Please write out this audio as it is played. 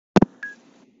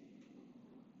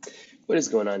What is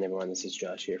going on, everyone? This is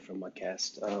Josh here from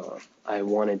Mudcast. I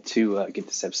wanted to get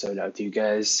this episode out to you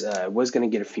guys. I was going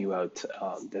to get a few out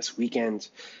this weekend.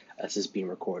 This is being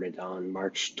recorded on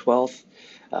March 12th.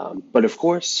 But of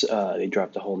course, they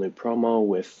dropped a whole new promo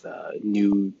with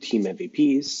new team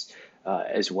MVPs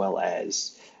as well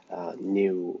as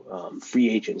new free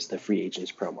agents, the free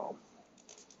agents promo.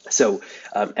 So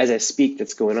as I speak,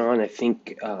 that's going on. I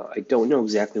think I don't know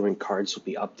exactly when cards will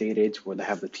be updated, where they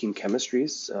have the team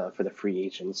chemistries for the free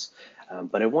agents.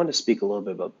 But I want to speak a little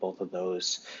bit about both of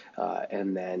those,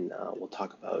 and then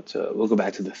we'll go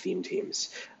back to the theme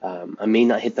teams. I may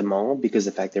not hit them all because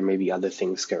of the fact there may be other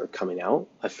things that are coming out.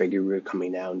 I figure we're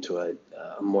coming down to a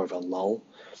more of a lull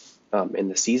in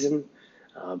the season,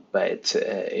 but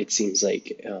it seems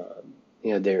like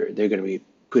they're going to be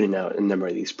putting out a number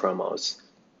of these promos.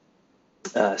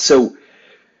 The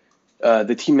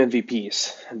team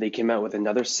MVPs, they came out with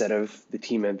another set of the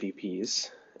team MVPs,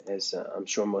 as I'm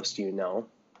sure most of you know.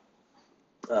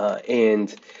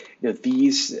 And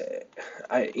these,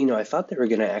 I thought they were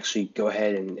going to actually go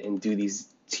ahead and do these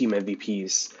team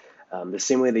MVPs the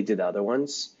same way they did the other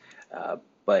ones.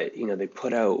 But they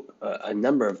put out a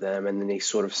number of them, and then they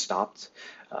sort of stopped.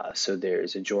 So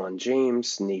there's a Ja'Wuan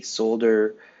James, Nate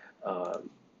Solder,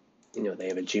 they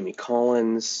have a Jamie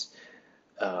Collins,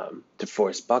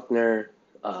 DeForest Buckner,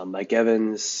 Mike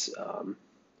Evans,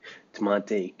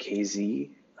 Demonte KZ,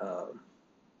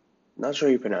 not sure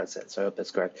how you pronounce that, so I hope that's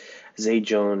correct. Zay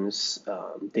Jones,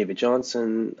 David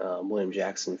Johnson, William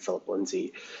Jackson, Philip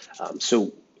Lindsay.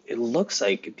 So it looks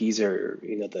like these are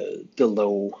the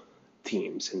low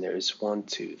teams, and there's 1,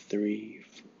 2, 3,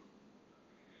 4,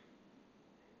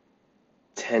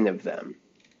 10 of them.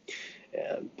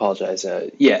 Apologize.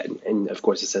 Yeah, and of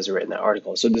course it says it right in that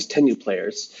article. So there's 10 new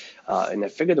players, and I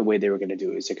figured the way they were going to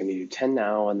do is they're going to do 10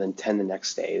 now and then 10 the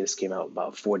next day. This came out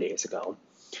about 4 days ago,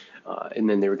 and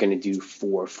then they were going to do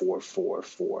 4, 4, 4,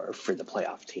 4 for the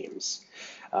playoff teams.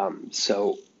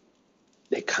 So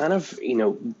they kind of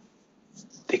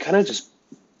just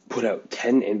put out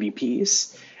 10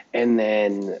 MVPs, and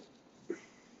then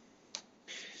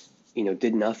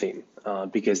did nothing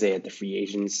because they had the free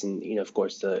agents and of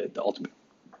course the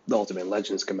ultimate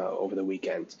legends come out over the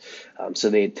weekend. So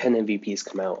they had 10 MVPs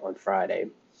come out on Friday,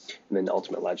 and then the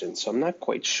ultimate legends. So I'm not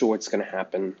quite sure what's going to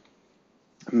happen.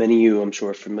 Many of you, I'm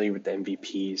sure, are familiar with the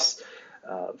MVPs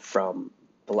from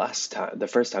the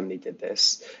first time they did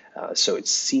this. So it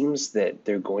seems that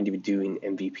they're going to be doing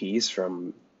MVPs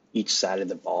from each side of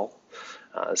the ball.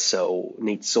 So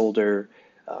Nate Solder.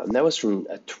 That was from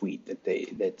a tweet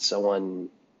that someone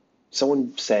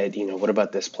said, what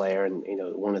about this player? And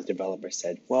one of the developers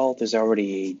said, well, there's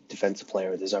already a defensive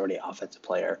player, there's already an offensive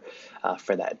player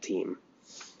for that team.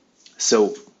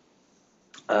 So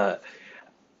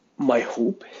my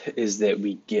hope is that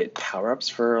we get power-ups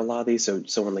for a lot of these. So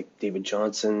someone like David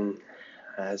Johnson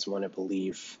has one, I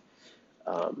believe.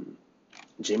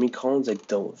 Jamie Collins, I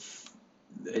don't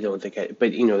think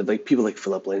but like people like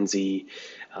Philip Lindsay,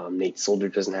 Nate Solder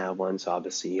doesn't have one, so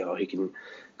obviously he can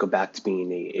go back to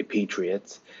being a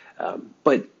Patriot.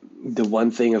 But the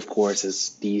one thing, of course,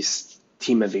 is these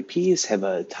team MVPs have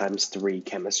a ×3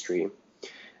 chemistry,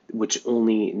 which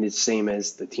only the same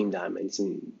as the team diamonds,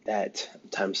 and that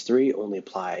 ×3 only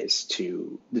applies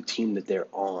to the team that they're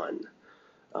on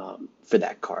for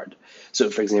that card. So,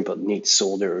 for example, Nate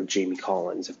Solder or Jamie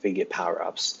Collins, if they get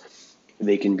power-ups,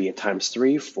 they can be a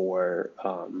 ×3 for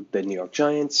the New York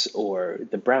Giants or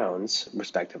the Browns,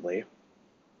 respectively.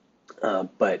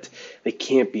 But they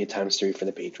can't be a ×3 for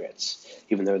the Patriots,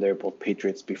 even though they're both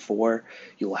Patriots before.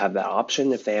 You will have that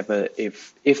option if they have a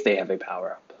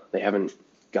power up. They haven't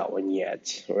got one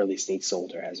yet, or at least Nate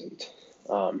Solder hasn't.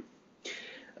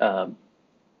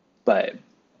 But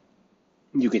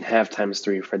you can have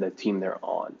 ×3 for the team they're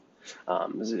on.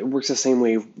 It works the same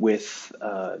way with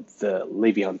the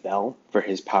Le'Veon Bell for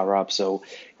his power-up. So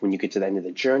when you get to the end of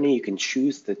the journey, you can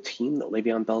choose the team that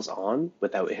Le'Veon Bell's on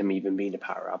without him even being a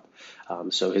power-up.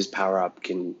 So his power-up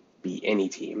can be any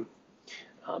team.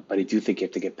 But I do think you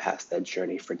have to get past that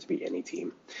journey for it to be any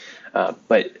team.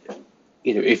 But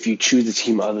if you choose a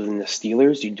team other than the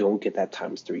Steelers, you don't get that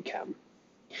 ×3 chem.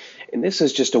 And this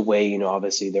is just a way,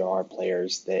 obviously there are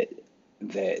players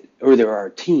or there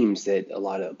are teams that a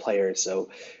lot of players. So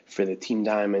for the Team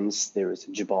Diamonds, there was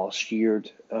Jabal Sheard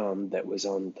that was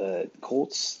on the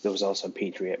Colts. There was also a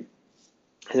Patriot.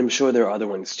 And I'm sure there are other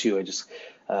ones too.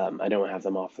 I don't have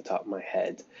them off the top of my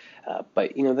head.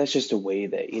 But, that's just a way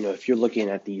that, if you're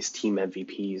looking at these team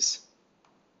MVPs,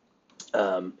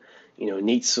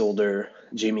 Nate Solder,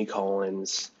 Jamie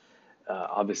Collins,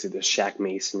 obviously there's Shaq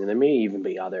Mason, and there may even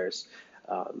be others.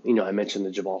 I mentioned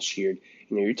the Jabal Sheard.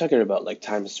 You're talking about like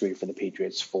times 3 for the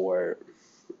Patriots for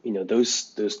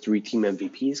those 3 team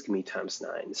MVPs can be times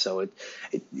 9. So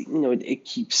it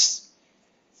keeps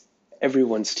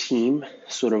everyone's team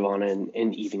sort of on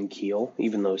an even keel,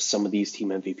 even though some of these team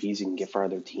MVPs you can get for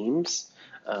other teams.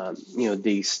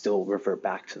 They still revert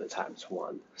back to the times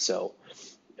 1. So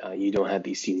you don't have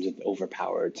these teams with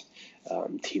overpowered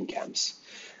team camps.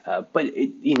 But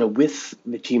with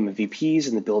the team MVPs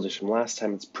and the builders from last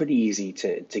time, it's pretty easy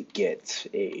to get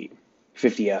a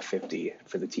 50F50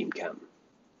 for the team camp.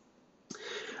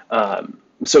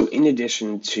 So in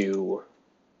addition to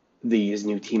these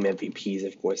new team MVPs,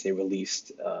 of course, they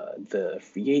released the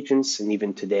free agents, and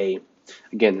even today,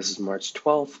 again, this is March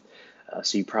 12th,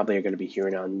 so you probably are going to be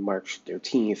hearing on March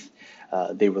 13th,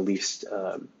 they released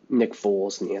Nick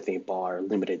Foles and Anthony Barr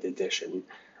limited edition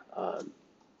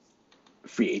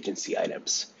free agency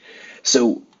items.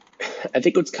 So I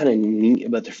think what's kind of neat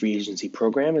about the free agency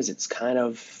program is it's kind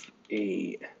of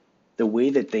the way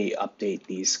that they update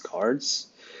these cards,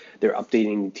 they're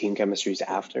updating team chemistries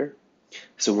after.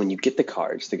 So when you get the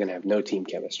cards, they're going to have no team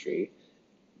chemistry.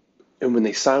 And when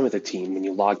they sign with a team, when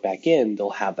you log back in,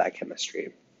 they'll have that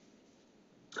chemistry.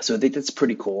 So I think that's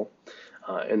pretty cool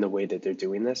in the way that they're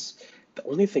doing this. The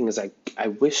only thing is I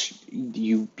wish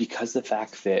because the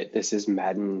fact that this is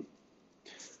Madden,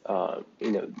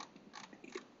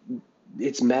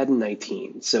 it's Madden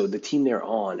 19. So the team they're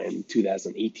on in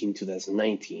 2018,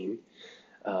 2019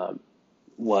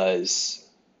 was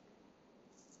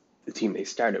the team they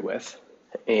started with,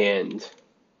 and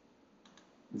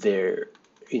they're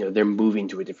moving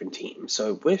to a different team. So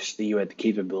I wish that you had the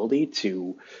capability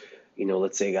to,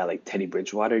 let's say a guy like Teddy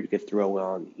Bridgewater, you could throw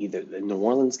on either the New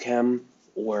Orleans chem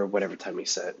or whatever team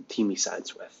he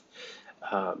signs with.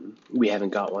 We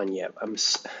haven't got one yet. I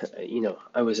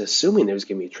was assuming there was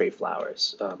going to be Trey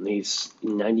Flowers. He's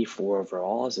 94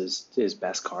 overall is his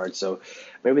best card. So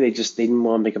maybe they didn't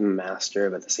want to make him a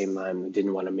master, but at the same time, they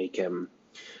didn't want to make him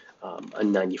a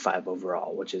 95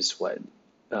 overall, which is what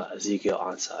Ezekiel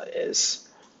Ansah is.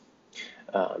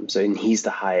 And he's the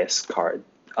highest card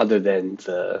other than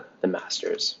the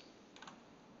Masters.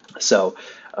 So,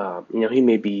 he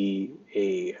may be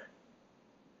a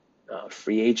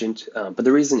free agent. But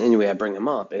the reason, anyway, I bring him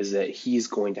up is that he's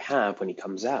going to have, when he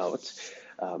comes out,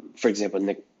 for example,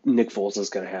 Nick Foles is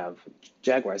going to have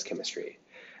Jaguars chemistry.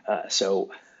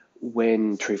 So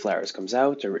when Trey Flowers comes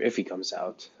out, or if he comes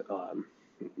out,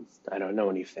 I don't know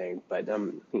anything, but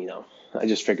I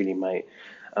just figured he might.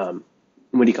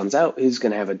 When he comes out, he's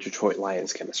going to have a Detroit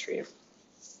Lions chemistry,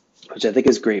 which I think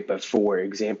is great. But for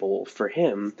example, for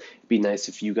him, it'd be nice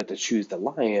if you got to choose the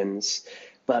Lions,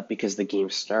 but because the game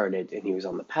started and he was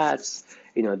on the Pats,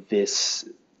 this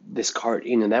card,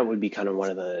 that would be kind of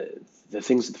one of the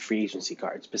things with the free agency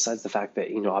cards. Besides the fact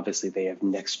that obviously they have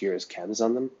next year's chems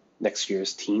on them, next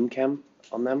year's team chem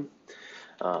on them.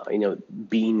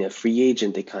 Being a free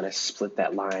agent, they kind of split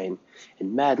that line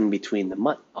in Madden between the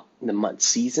month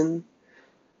season.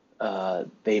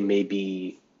 They may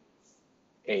be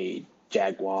a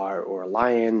Jaguar or a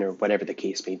Lion or whatever the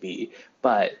case may be,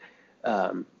 but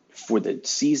for the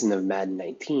season of Madden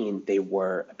 19, they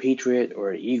were a Patriot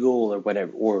or an Eagle or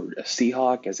whatever, or a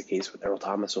Seahawk, as the case with Earl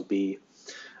Thomas will be.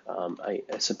 I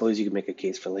suppose you could make a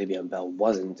case for Le'Veon Bell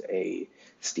wasn't a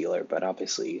Steeler, but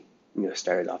obviously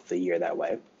started off the year that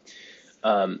way.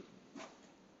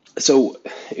 So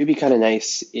it would be kind of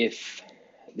nice if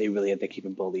they really had the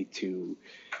capability to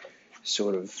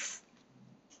sort of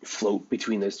float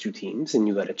between those two teams and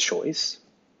you got a choice.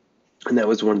 And that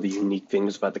was one of the unique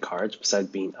things about the cards, besides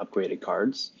being upgraded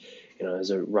cards.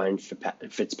 As a Ryan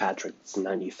Fitzpatrick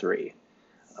 93.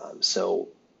 So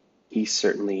he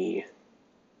certainly,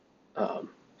 I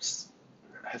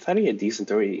thought he had decent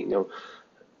 30.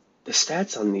 The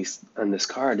stats on this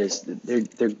card is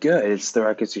they're good. It's their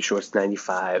accuracy short's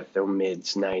 95, their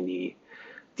mid's 90,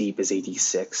 deep is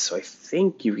 86. So I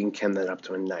think you can chem that up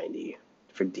to a 90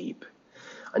 for deep.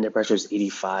 Under pressure is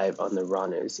 85, on the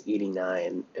run is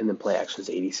 89, and the play action is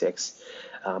 86.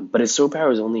 But his sword power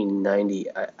is only 90.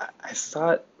 I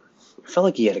felt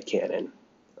like he had a cannon,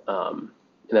 and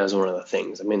that was one of the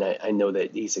things. I mean, I know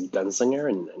that he's a gunslinger,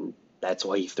 and that's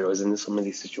why he throws into some of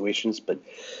these situations, but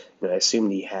I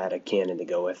assumed he had a cannon to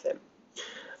go with it.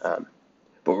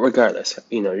 But regardless,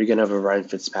 you're going to have a Ryan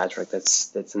Fitzpatrick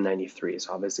that's a 93,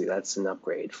 so obviously that's an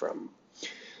upgrade from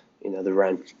the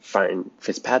Ryan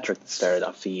Fitzpatrick that started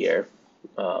off the year.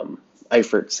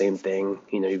 Eifert, same thing,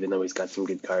 even though he's got some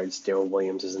good cards. Darrell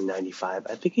Williams is a 95.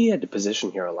 I think he had the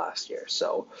position hero last year,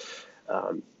 so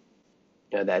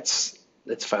that's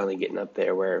finally getting up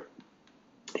there where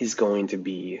he's going to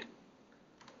be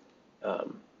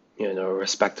um, a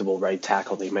respectable right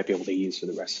tackle they might be able to use for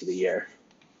the rest of the year.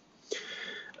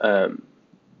 Um,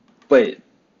 but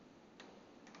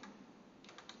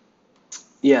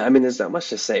yeah, I mean, there's not much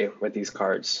to say with these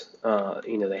cards.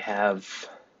 They have,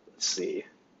 let's see,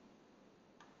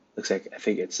 looks like I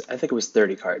think it was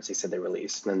 30 cards they said they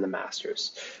released, and then the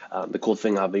Masters. The cool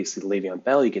thing, obviously, Le'Veon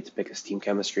Bell, you get to pick his team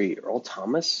chemistry. Earl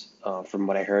Thomas, from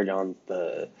what I heard on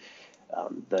the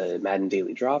Madden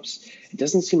Daily Drops, it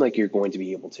doesn't seem like you're going to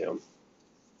be able to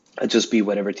just be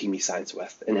whatever team he signs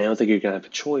with. And I don't think you're going to have a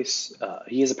choice.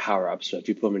 He is a power up, so if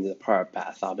you put him into the power up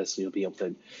path, obviously you'll be able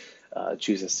to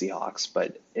choose the Seahawks.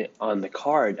 But on the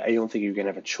card, I don't think you're going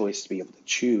to have a choice to be able to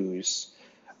choose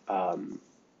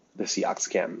the Seahawks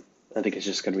chem. I think it's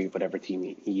just going to be whatever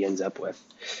team he ends up with.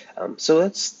 So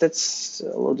that's a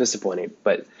little disappointing.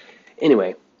 But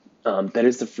anyway, that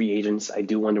is the free agents. I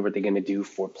do wonder what they're going to do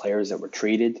for players that were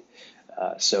traded.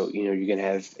 So you're going to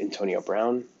have Antonio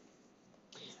Brown.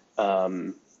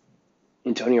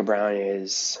 Antonio Brown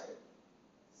is,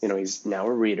 he's now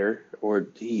a reader, or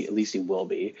at least he will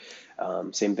be.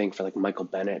 Same thing for like Michael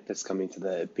Bennett that's coming to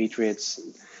the Patriots.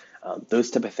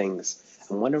 Those type of things.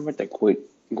 I wonder what they're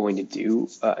going to do.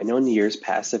 I know in the years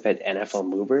past they've had NFL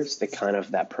movers. That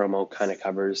promo kind of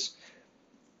covers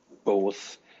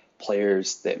both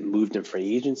players that moved in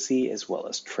free agency as well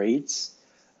as trades.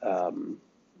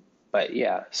 But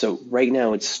yeah, so right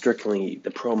now it's strictly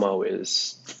the promo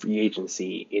is free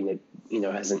agency, and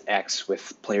it has an X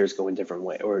with players going different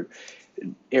way, or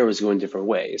arrows going different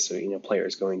ways. So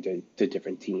players going to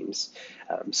different teams.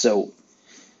 So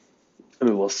I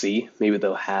mean, we'll see. Maybe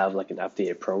they'll have like an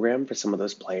updated program for some of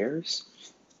those players.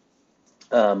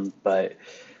 But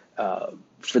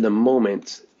for the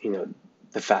moment,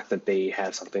 the fact that they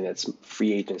have something that's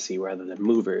free agency rather than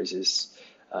movers is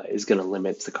going to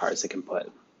limit the cards they can put.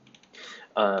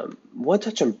 We'll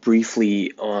touch on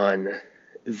briefly on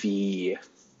the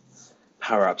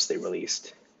power-ups they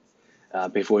released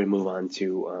before we move on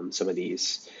to some of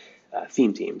these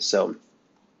theme teams. So,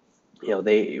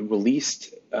 they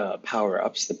released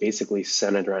power-ups that basically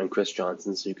centered around Chris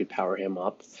Johnson, so you could power him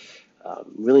up.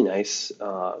 Really nice.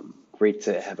 Great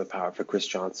to have a power for Chris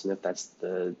Johnson if that's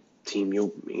the team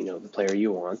the player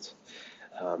you want.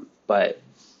 But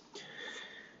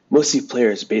most of these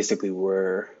players basically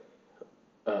were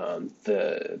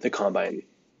the combine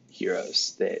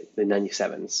heroes, the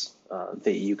 97s,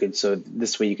 that you could, so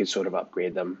this way you could sort of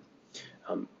upgrade them.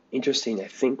 Interesting, I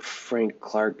think Frank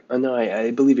Clark, oh no,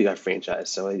 I believe he got franchised,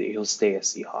 so he'll stay a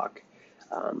Seahawk.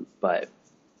 But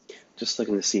just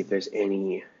looking to see if there's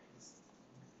any,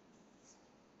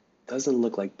 doesn't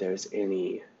look like there's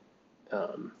any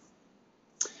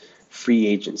free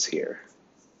agents here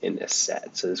in this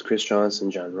set. So there's Chris Johnson,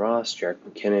 John Ross, Jerick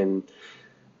McKinnon,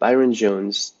 Byron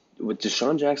Jones. With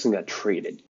Deshaun Jackson got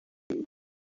traded.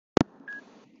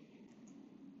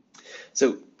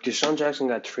 So Deshaun Jackson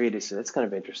got traded, so that's kind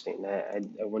of interesting. I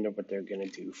wonder what they're going to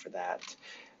do for that.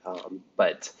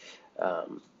 But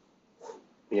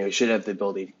he should have the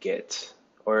ability to get,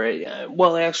 or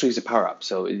well, actually, he's a power up,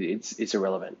 so it's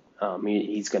irrelevant.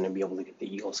 He's going to be able to get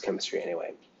the Eagles chemistry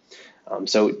anyway.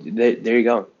 So there you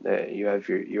go. You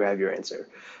have your answer.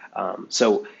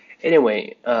 So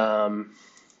anyway.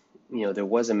 There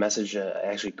was a message,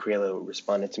 actually Creelo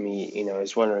responded to me, I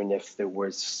was wondering if there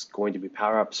was going to be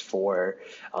power-ups for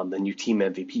the new team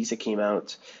MVPs that came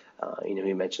out.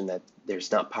 He mentioned that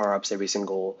there's not power-ups every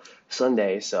single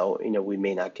Sunday, so, we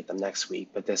may not get them next week,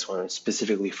 but this one is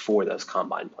specifically for those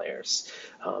combine players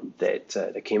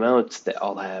that came out that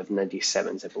all have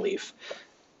 97s, I believe.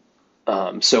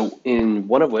 So in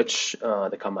one of which,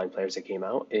 the combine players that came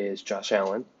out is Josh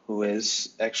Allen, who is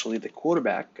actually the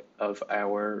quarterback of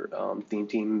our theme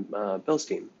team, Bills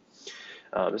team.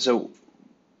 So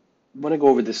I want to go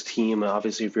over this team.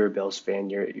 Obviously, if you're a Bills fan,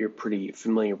 you're pretty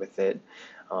familiar with it.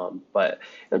 But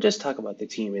just talk about the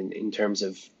team in terms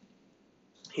of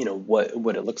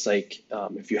what it looks like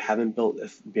if you haven't built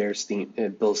a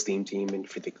Bills theme team, and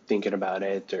if you're thinking about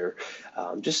it, or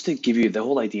just to give you the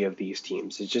whole idea of these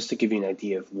teams, is just to give you an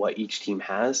idea of what each team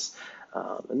has,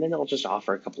 and then I'll just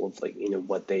offer a couple of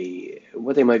what they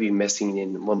might be missing,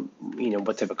 and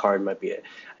what type of card might be a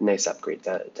nice upgrade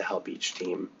to help each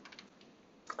team.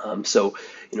 So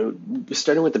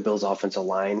starting with the Bills offensive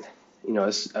line,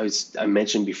 as I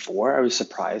mentioned before, I was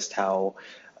surprised how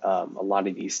a lot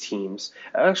of these teams.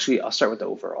 Actually, I'll start with the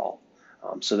overall.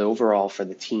 So the overall for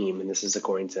the team, and this is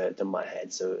according to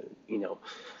Mudhead. So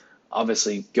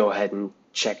obviously go ahead and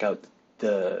check out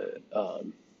the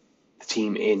the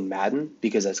team in Madden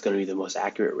because that's going to be the most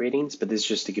accurate ratings. But this is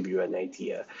just to give you an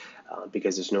idea,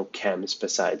 because there's no chems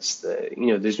besides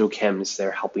there's no chems that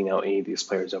are helping out any of these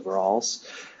players' overalls.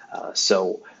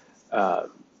 So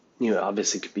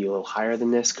obviously it could be a little higher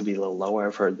than this, could be a little lower.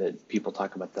 I've heard that people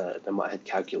talk about the Muthead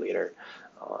calculator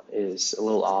is a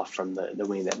little off from the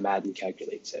way that Madden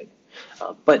calculates it.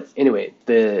 But anyway,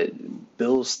 the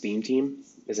Bills theme team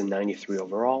is a 93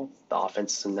 overall. The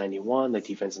offense is a 91. The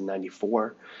defense is a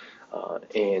 94.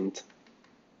 And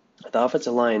the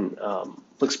offensive line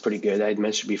looks pretty good. I had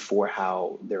mentioned before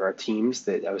how there are teams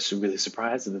that I was really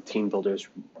surprised that the team builders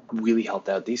really helped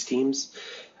out these teams.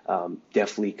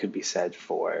 Definitely could be said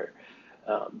for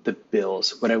the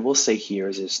Bills. What I will say here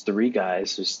is there's three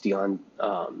guys. There's Dion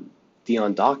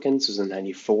Dawkins, who's a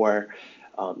 94.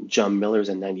 John Miller's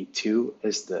a 92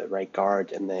 is the right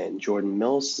guard, and then Jordan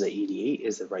Mills is a 88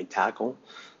 is the right tackle.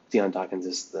 Dion Dawkins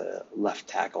is the left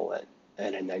tackle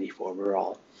at a 94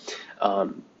 overall.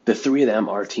 The three of them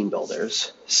are team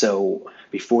builders. So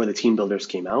before the team builders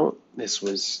came out, this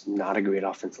was not a great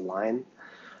offensive line.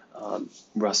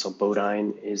 Russell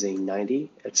Bodine is a 90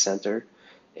 at center,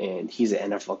 and he's an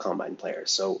NFL Combine player.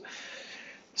 So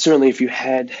certainly if you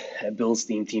had a Bills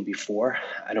theme team before,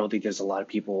 I don't think there's a lot of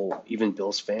people, even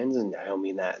Bills fans, and I don't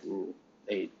mean that in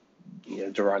a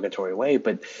derogatory way,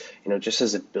 but just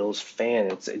as a Bills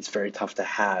fan, it's very tough to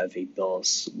have a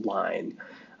Bills line.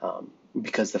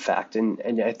 Because the fact,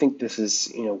 and I think this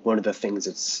is one of the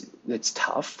things that's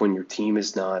tough when your team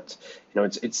is not,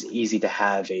 it's easy to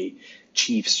have a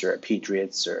Chiefs or a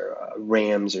Patriots or a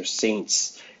Rams or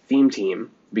Saints theme team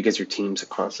because your teams are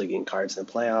constantly getting cards in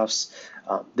the playoffs.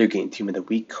 They're getting team of the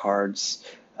week cards.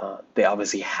 They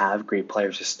obviously have great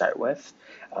players to start with,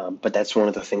 but that's one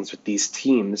of the things with these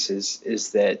teams is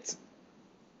that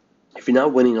if you're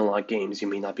not winning a lot of games, you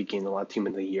may not be getting a lot of team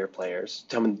of the year players,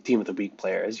 team of the week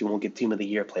players. You won't get team of the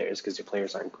year players because your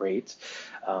players aren't great.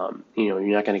 You're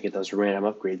not going to get those random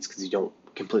upgrades because you don't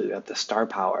completely have the star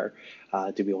power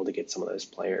to be able to get some of those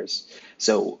players.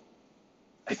 So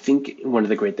I think one of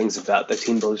the great things about the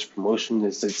team builders promotion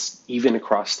is it's even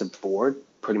across the board.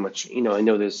 Pretty much, I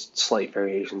know there's slight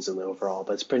variations in the overall,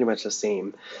 but it's pretty much the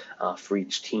same for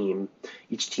each team.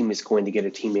 Each team is going to get a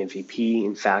team MVP.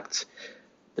 In fact,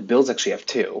 the Bills actually have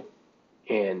two,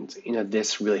 and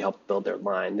this really helped build their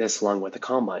line. This along with the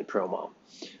Combine promo,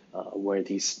 where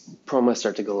these promos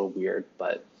start to go a little weird.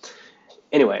 But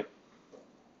anyway,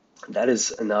 that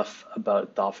is enough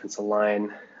about the offensive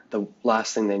line. The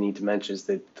last thing they need to mention is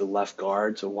that the left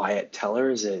guard, so Wyatt Teller,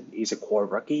 he's a core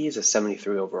rookie. He's a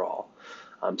 73 overall.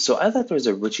 So I thought there was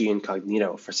a Richie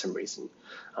Incognito for some reason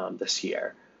this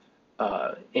year,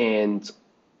 and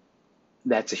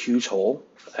that's a huge hole.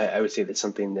 I would say that's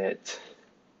something that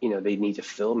they need to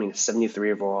fill. I mean,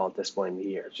 73 overall at this point in the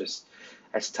year,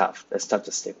 that's tough. That's tough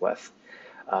to stick with.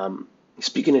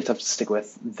 Speaking of tough to stick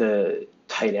with, the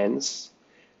tight ends.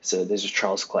 So there's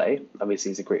Charles Clay.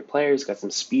 Obviously, he's a great player. He's got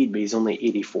some speed, but he's only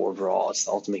 84 overall. It's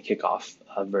the ultimate kickoff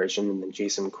version. And then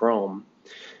Jason Chrome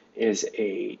is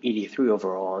a 83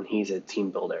 overall, and he's a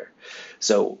team builder.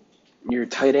 So your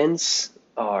tight ends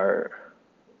are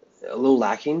a little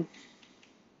lacking.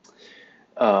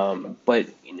 But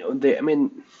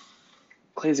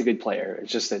Clay's a good player.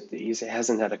 It's just that he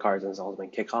hasn't had a card since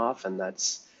ultimate kickoff, and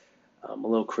that's a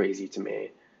little crazy to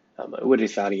me. I would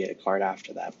have thought he had a card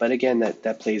after that, but again,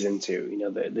 that plays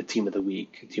into the team of the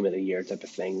week, team of the year type of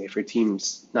thing. If your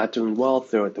team's not doing well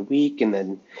throughout the week, and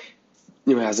then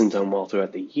hasn't done well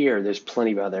throughout the year, there's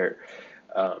plenty of other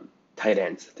tight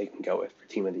ends that they can go with for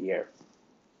team of the year.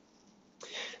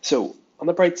 So on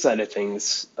the bright side of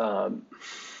things,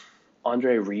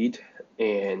 Andre Reed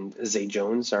and Zay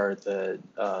Jones are the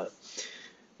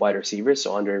wide receivers.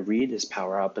 So Andre Reed, his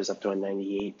power up is up to a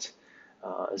 98.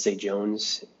 Zay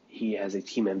Jones, he has a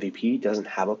team MVP, doesn't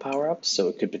have a power up, so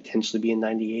it could potentially be a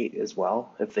 98 as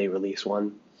well if they release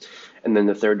one. And then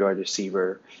the third wide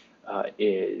receiver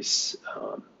is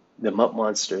the Mutt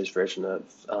Monsters version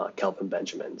of Kelvin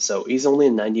Benjamin. So he's only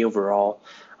a 90 overall,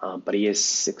 but he is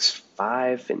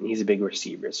 6'5", and he's a big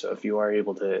receiver. So if you are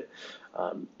able to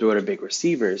throw to big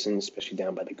receivers, and especially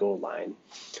down by the goal line,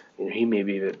 he may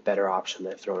be a better option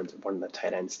than throwing to one of the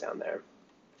tight ends down there.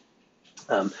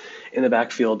 In the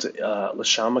backfield,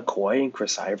 LaShawn McCoy and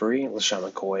Chris Ivory. LaShawn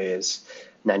McCoy is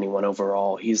 91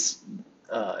 overall. He's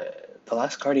the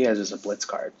last card he has is a blitz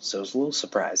card, so it's a little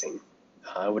surprising.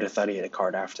 I would have thought he had a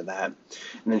card after that.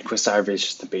 And then Chris Ivory is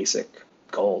just the basic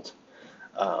gold.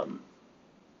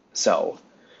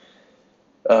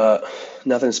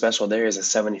 Nothing special there. Is a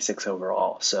 76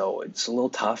 overall. So it's a little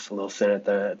tough, a little thin at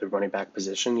the running back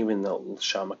position, even though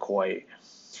LaShawn McCoy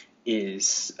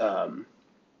is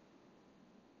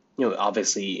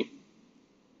obviously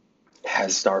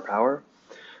has star power.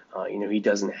 He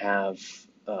doesn't have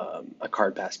a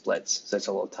card pass blitz, so that's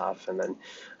a little tough. And then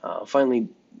finally,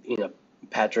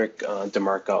 Patrick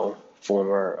DeMarco,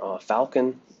 former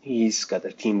Falcon, he's got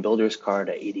the team builders card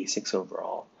at 86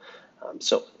 overall.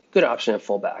 So good option at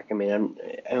fullback. I mean,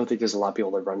 I don't think there's a lot of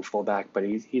people that run fullback, but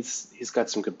he's got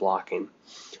some good blocking,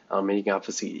 and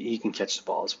he can catch the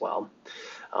ball as well.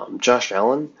 Josh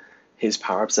Allen, his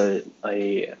power up's a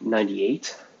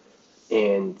 98,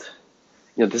 and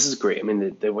this is great. I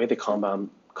mean, the way the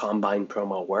combine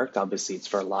promo worked, obviously it's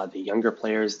for a lot of the younger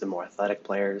players, the more athletic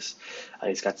players.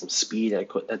 He's got some speed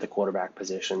at the quarterback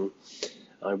position.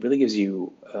 It really gives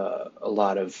you a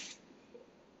lot of,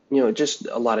 just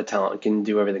a lot of talent. Can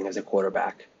do everything as a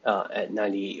quarterback at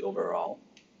 98 overall.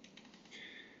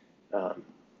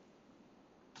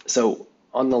 So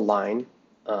on the line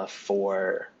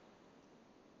for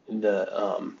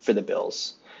the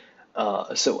Bills.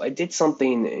 So I did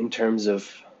something in terms of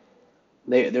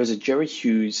there's a Jerry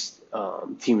Hughes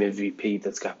team MVP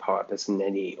that's got power up that's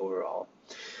 98 overall.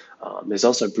 There's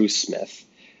also Bruce Smith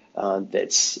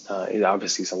that's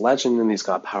obviously he's a legend and he's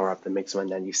got power up that makes him a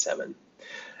 97.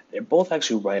 They're both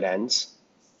actually right ends,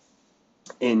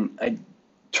 and I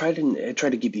try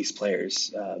to keep these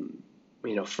players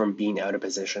from being out of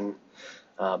position,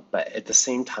 but at the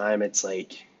same time it's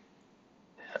like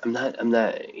I'm not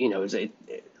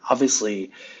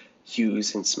obviously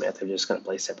Hughes and Smith are just going to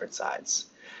play separate sides.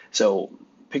 So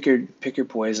pick your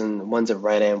poison. One's at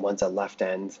right end, one's at left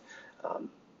end.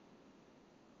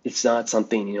 It's not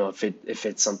something, if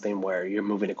it's something where you're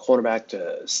moving a cornerback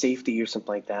to safety or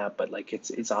something like that, but like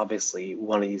it's obviously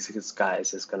one of these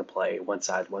guys is going to play one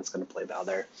side, one's going to play the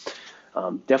other.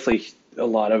 Definitely a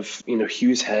lot of,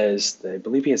 Hughes I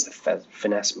believe he has the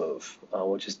finesse move,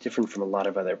 which is different from a lot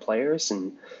of other players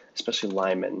and especially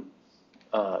linemen.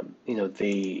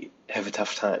 They have a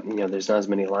tough time. There's not as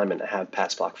many linemen that have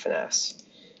pass block finesse.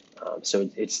 So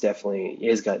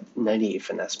he's got 98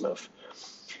 finesse move.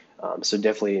 So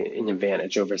definitely an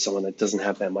advantage over someone that doesn't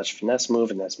have that much finesse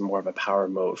move and that's more of a power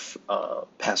move,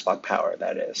 pass block power,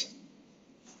 that is.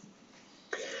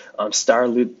 Star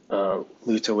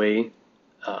Lutaway,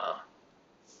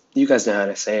 you guys know how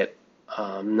to say it.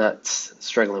 I'm not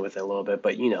struggling with it a little bit,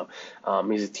 but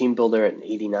he's a team builder at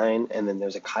 89, and then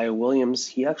there's a Kyle Williams.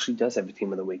 He actually does have a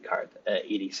team of the week card at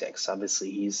 86.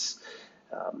 Obviously, he's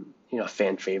a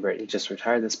fan favorite. He just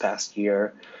retired this past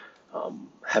year.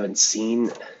 Haven't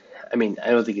seen. I mean,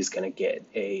 I don't think he's going to get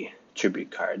a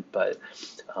tribute card, but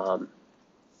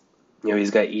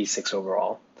he's got 86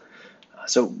 overall.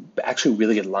 So actually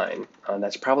really good line.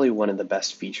 That's probably one of the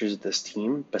best features of this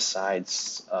team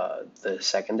besides the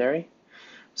secondary.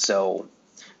 So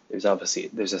there's a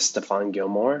Stephon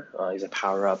Gilmore. He's a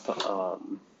power up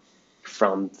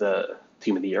from the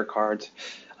Team of the Year card,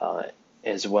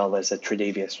 as well as a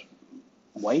Tre'Davious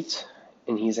White,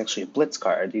 and he's actually a blitz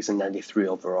card. He's a 93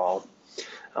 overall.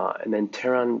 And then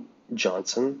Taron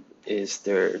Johnson is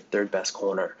their third best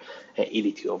corner at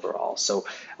 82 overall. So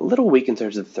a little weak in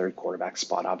terms of the third cornerback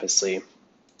spot, obviously.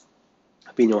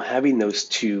 But, having those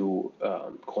two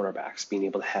cornerbacks, being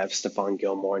able to have Stephon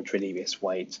Gilmore and Tre'Davious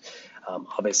White,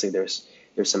 obviously there's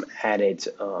some added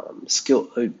skill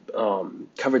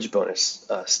coverage bonus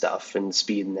stuff and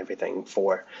speed and everything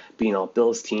for being all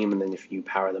Bills team. And then if you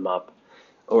power them up,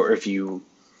 or if you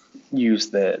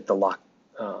use the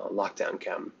lockdown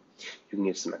chem, you can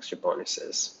get some extra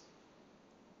bonuses.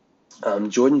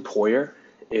 Jordan Poyer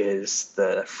is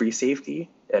the free safety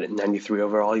at 93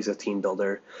 overall. He's a team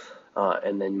builder.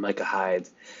 And then Micah Hyde,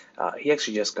 he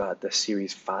actually just got the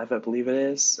Series 5, I believe it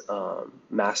is,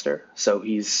 Master. So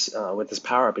he's, with his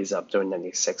power up, he's up to a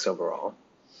 96 overall.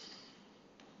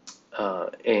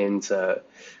 That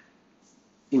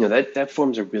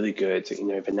forms a really good,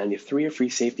 if a 93 a free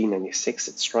safety, 96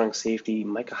 it's strong safety.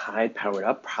 Micah Hyde powered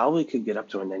up probably could get up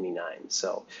to a 99.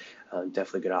 So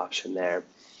definitely a good option there. And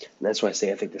that's why I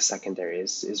say I think the secondary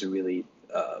is a really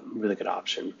good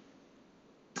option.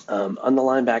 On the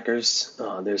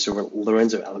linebackers, there's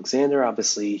Lorenzo Alexander.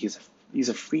 Obviously, he's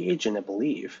a free agent, I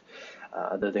believe,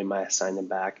 though they might have signed him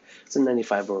back. It's a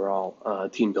 95 overall.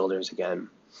 Team builders again.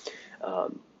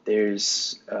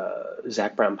 There's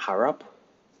Zach Brown power up.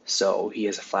 So he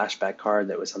has a flashback card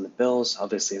that was on the Bills.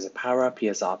 Obviously, as a power up, he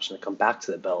has the option to come back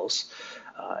to the Bills,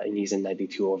 and he's a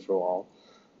 92 overall.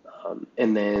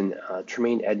 And then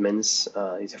Tremaine Edmonds,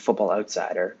 he's a Football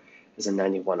Outsider, is a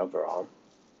 91 overall.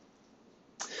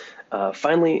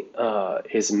 Finally,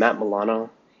 is Matt Milano.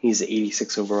 He's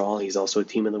 86 overall. He's also a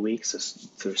team of the week, so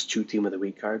there's two team of the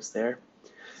week cards there.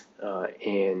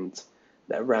 And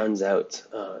that rounds out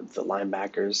the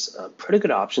linebackers. Pretty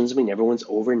good options. I mean, everyone's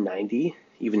over 90,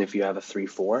 even if you have a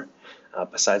 3-4,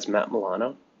 besides Matt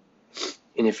Milano.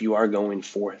 And if you are going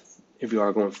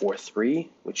 4-3,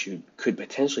 which you could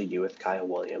potentially do with Kyle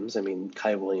Williams. I mean,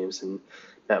 Kyle Williams and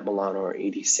Matt Milano are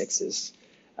 86s.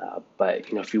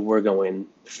 But if you were going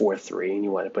 4-3 and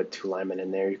you want to put two linemen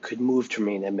in there, you could move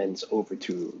Tremaine Edmonds over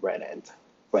to right end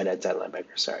side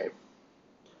linebacker. Sorry.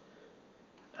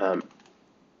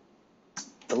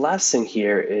 The last thing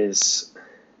here is,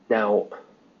 now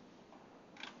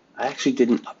I actually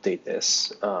didn't update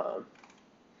this, so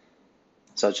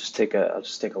I'll just take a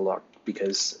look,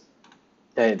 because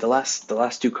the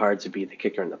last two cards would be the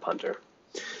kicker and the punter.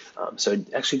 So I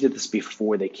actually did this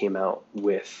before they came out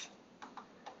with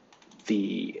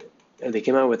a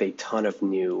ton of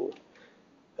new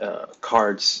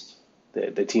cards,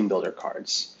 the team builder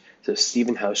cards. So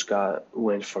Stephen Hauschka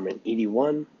went from an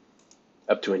 81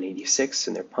 up to an 86,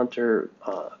 and their punter,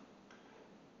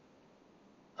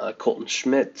 Colton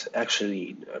Schmidt,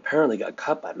 actually apparently got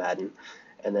cut by Madden,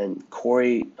 and then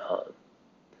Corey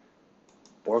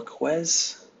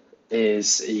Borquez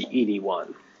is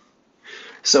 81.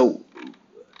 So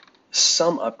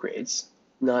some upgrades,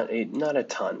 not a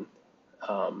ton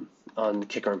on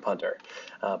kicker and punter,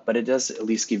 but it does at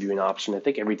least give you an option. I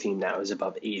think every team now is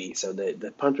above 80, so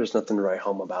the punter is nothing to write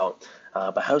home about.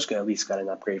 But Hauschka at least got an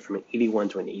upgrade from an 81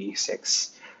 to an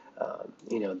 86.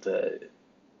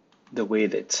 The way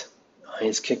that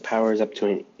his kick power is up to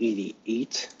an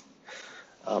 88.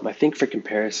 I think for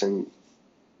comparison,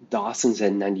 Dawson's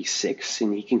at 96,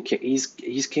 and he can kick. He's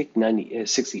kicked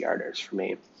 60 yarders for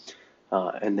me.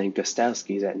 And then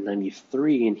Gostowski's at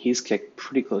 93, and he's kicked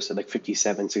pretty close to like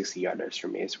 57, 60 yarders for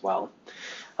me as well.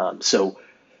 So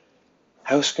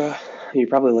Hauschka, you're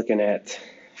probably looking at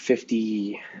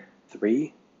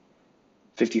 53,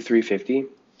 50.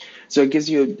 So it gives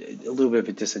you a little bit of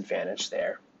a disadvantage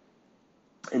there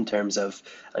in terms of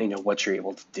what you're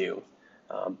able to do.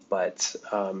 But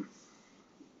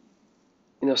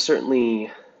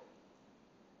certainly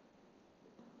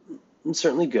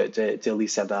good to at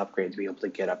least have the upgrade to be able to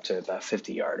get up to about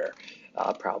 50-yarder,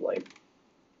 probably.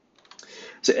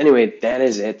 So anyway, that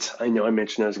is it. I know I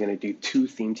mentioned I was going to do 2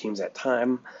 theme teams at a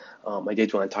time. I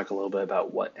did want to talk a little bit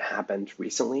about what happened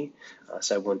recently,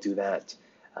 so I won't do that.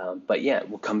 But yeah,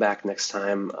 we'll come back next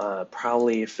time,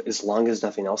 probably as long as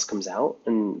nothing else comes out,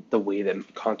 and the way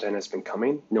that content has been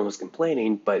coming. No one's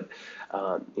complaining, but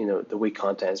the way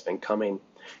content has been coming,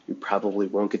 you probably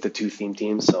won't get the 2 theme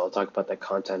teams, so I'll talk about that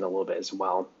content a little bit as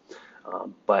well.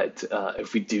 But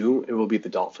if we do, it will be the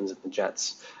Dolphins and the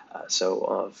Jets.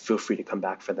 So feel free to come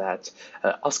back for that.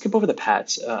 I'll skip over the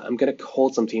Pats. I'm going to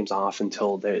hold some teams off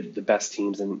until the best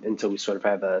teams, and until we sort of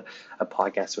have a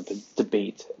podcast with a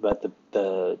debate about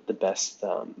the best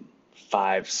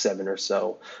 5, 7 or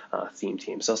so theme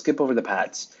teams. So I'll skip over the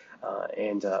Pats,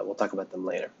 and we'll talk about them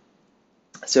later.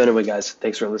 So anyway, guys,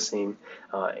 thanks for listening,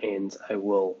 and I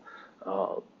will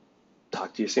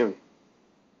talk to you soon.